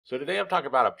So today I'm talking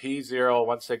about a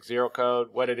P0160 code,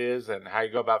 what it is and how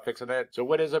you go about fixing it. So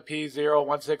what is a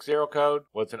P0160 code?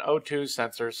 Well, it's an O2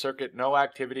 sensor, circuit no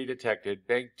activity detected,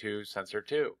 bank 2, sensor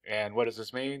 2. And what does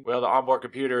this mean? Well, the onboard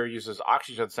computer uses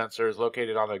oxygen sensors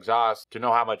located on the exhaust to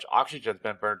know how much oxygen's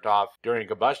been burnt off during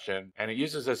combustion, and it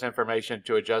uses this information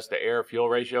to adjust the air-fuel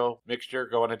ratio mixture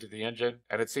going into the engine.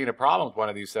 And it's seen a problem with one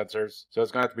of these sensors, so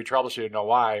it's going to have to be troubleshooted to know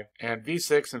why. And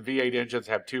V6 and V8 engines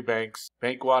have two banks.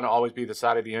 Bank 1 will always be the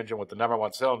side of the engine with the number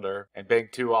 1 cylinder, and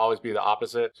bank 2 will always be the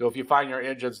opposite. So if you find your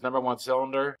engine's number 1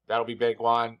 cylinder, that'll be bank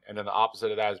 1, and then the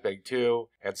opposite of that is bank 2,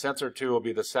 and sensor 2 will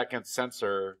be the second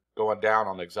sensor going down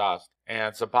on the exhaust.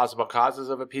 And some possible causes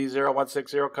of a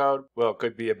P0160 code, well, it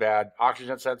could be a bad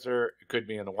oxygen sensor, it could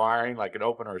be in the wiring, like an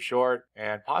open or a short,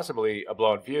 and possibly a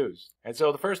blown fuse. And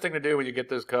so the first thing to do when you get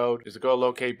this code is to go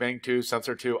locate bank 2,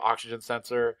 sensor 2, oxygen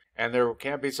sensor, and there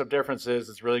can be some differences.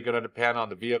 It's really going to depend on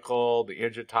the vehicle, the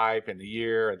engine type, and the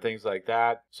year, and things like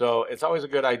that. So it's always a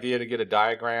good idea to get a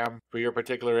diagram for your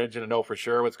particular engine to know for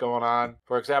sure what's going on.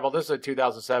 For example, this is a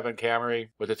 2007 Camry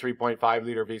with a 3.5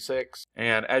 liter V6,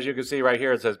 and as you can see right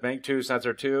here, it says bank 2,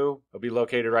 sensor 2 will be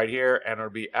located right here, and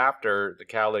it'll be after the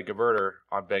catalytic converter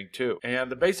on bank 2.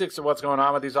 And the basics of what's going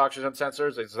on with these oxygen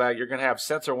sensors is that you're going to have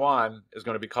sensor 1 is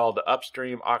going to be called the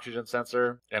upstream oxygen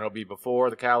sensor, and it'll be before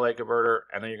the catalytic converter,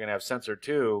 and then you're going to have sensor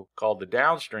 2 called the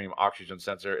downstream oxygen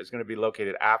sensor. It's going to be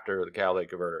located after the catalytic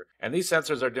converter. And these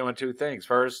sensors are doing two things.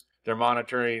 First, they're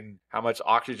monitoring how much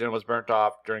oxygen was burnt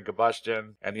off during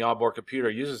combustion, and the onboard computer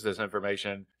uses this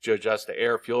information to adjust the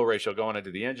air-fuel ratio going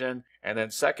into the engine. And then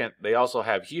second, they also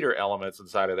have heater elements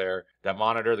inside of there that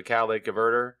monitor the catalytic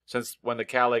converter. Since when the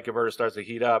catalytic converter starts to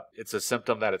heat up, it's a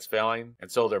symptom that it's failing,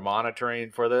 and so they're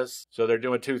monitoring for this. So they're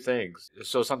doing two things.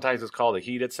 So sometimes it's called a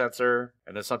heated sensor,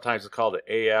 and then sometimes it's called an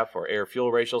AF or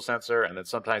air-fuel ratio sensor, and then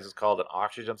sometimes it's called an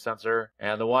oxygen sensor.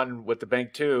 And the one with the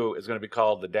bank 2 is going to be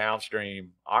called the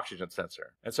downstream oxygen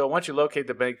sensor. And so once you locate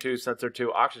the bank 2, sensor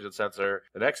 2 oxygen sensor,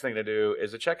 the next thing to do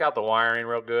is to check out the wiring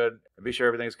real good and be sure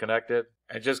everything's connected.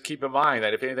 And just keep in mind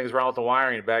that if anything's wrong with the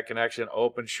wiring, bad connection,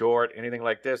 open, short, anything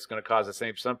like this is going to cause the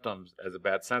same symptoms as a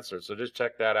bad sensor. So just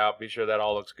check that out. Be sure that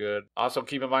all looks good. Also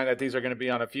keep in mind that these are going to be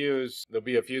on a fuse. There'll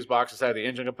be a fuse box inside the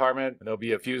engine compartment, and there'll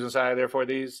be a fuse inside there for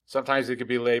these. Sometimes it can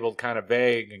be labeled kind of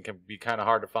vague and can be kind of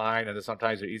hard to find, and then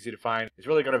sometimes they're easy to find. It's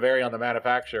really going to vary on the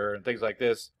manufacturer and things like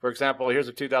this. For example, here's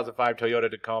a 2005 Toyota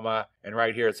Tacoma, and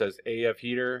right here it says AF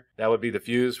heater. That would be the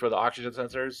fuse for the oxygen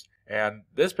sensors. And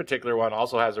this particular one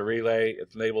also has a relay.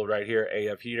 It's labeled right here,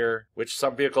 AF heater, which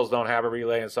some vehicles don't have a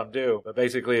relay and some do. But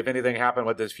basically, if anything happened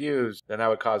with this fuse, then that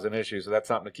would cause an issue. So that's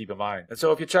something to keep in mind. And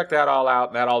so if you check that all out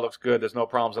and that all looks good, there's no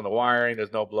problems in the wiring,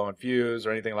 there's no blown fuse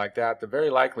or anything like that, then very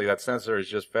likely that sensor has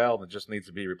just failed and just needs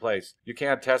to be replaced. You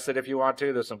can test it if you want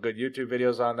to. There's some good YouTube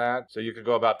videos on that. So you can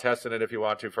go about testing it if you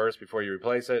want to first before you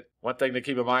replace it. One thing to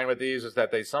keep in mind with these is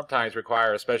that they sometimes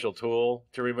require a special tool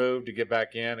to remove to get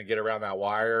back in and get around that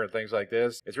wire and things like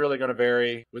this. It's really going to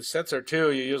vary. With sensor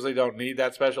 2, you usually don't need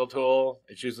that special tool.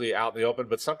 It's usually out in the open,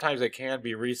 but sometimes it can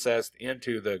be recessed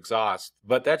into the exhaust.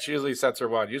 But that's usually sensor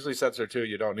 1. Usually sensor 2,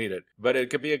 you don't need it. But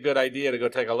it could be a good idea to go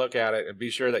take a look at it and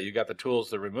be sure that you got the tools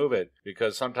to remove it,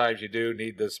 because sometimes you do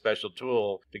need this special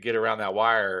tool to get around that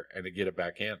wire and to get it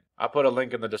back in. I'll put a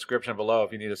link in the description below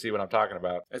if you need to see what I'm talking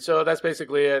about. And so that's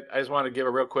basically it. I just wanted to give a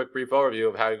real quick brief overview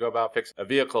of how you go about fixing a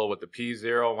vehicle with the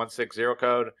P0160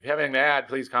 code. If you have anything to add,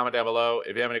 please comment down below.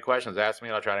 If you have any questions, ask me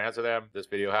and I'll try to answer them. If this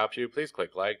video helps you, please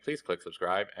click like, please click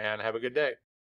subscribe, and have a good day.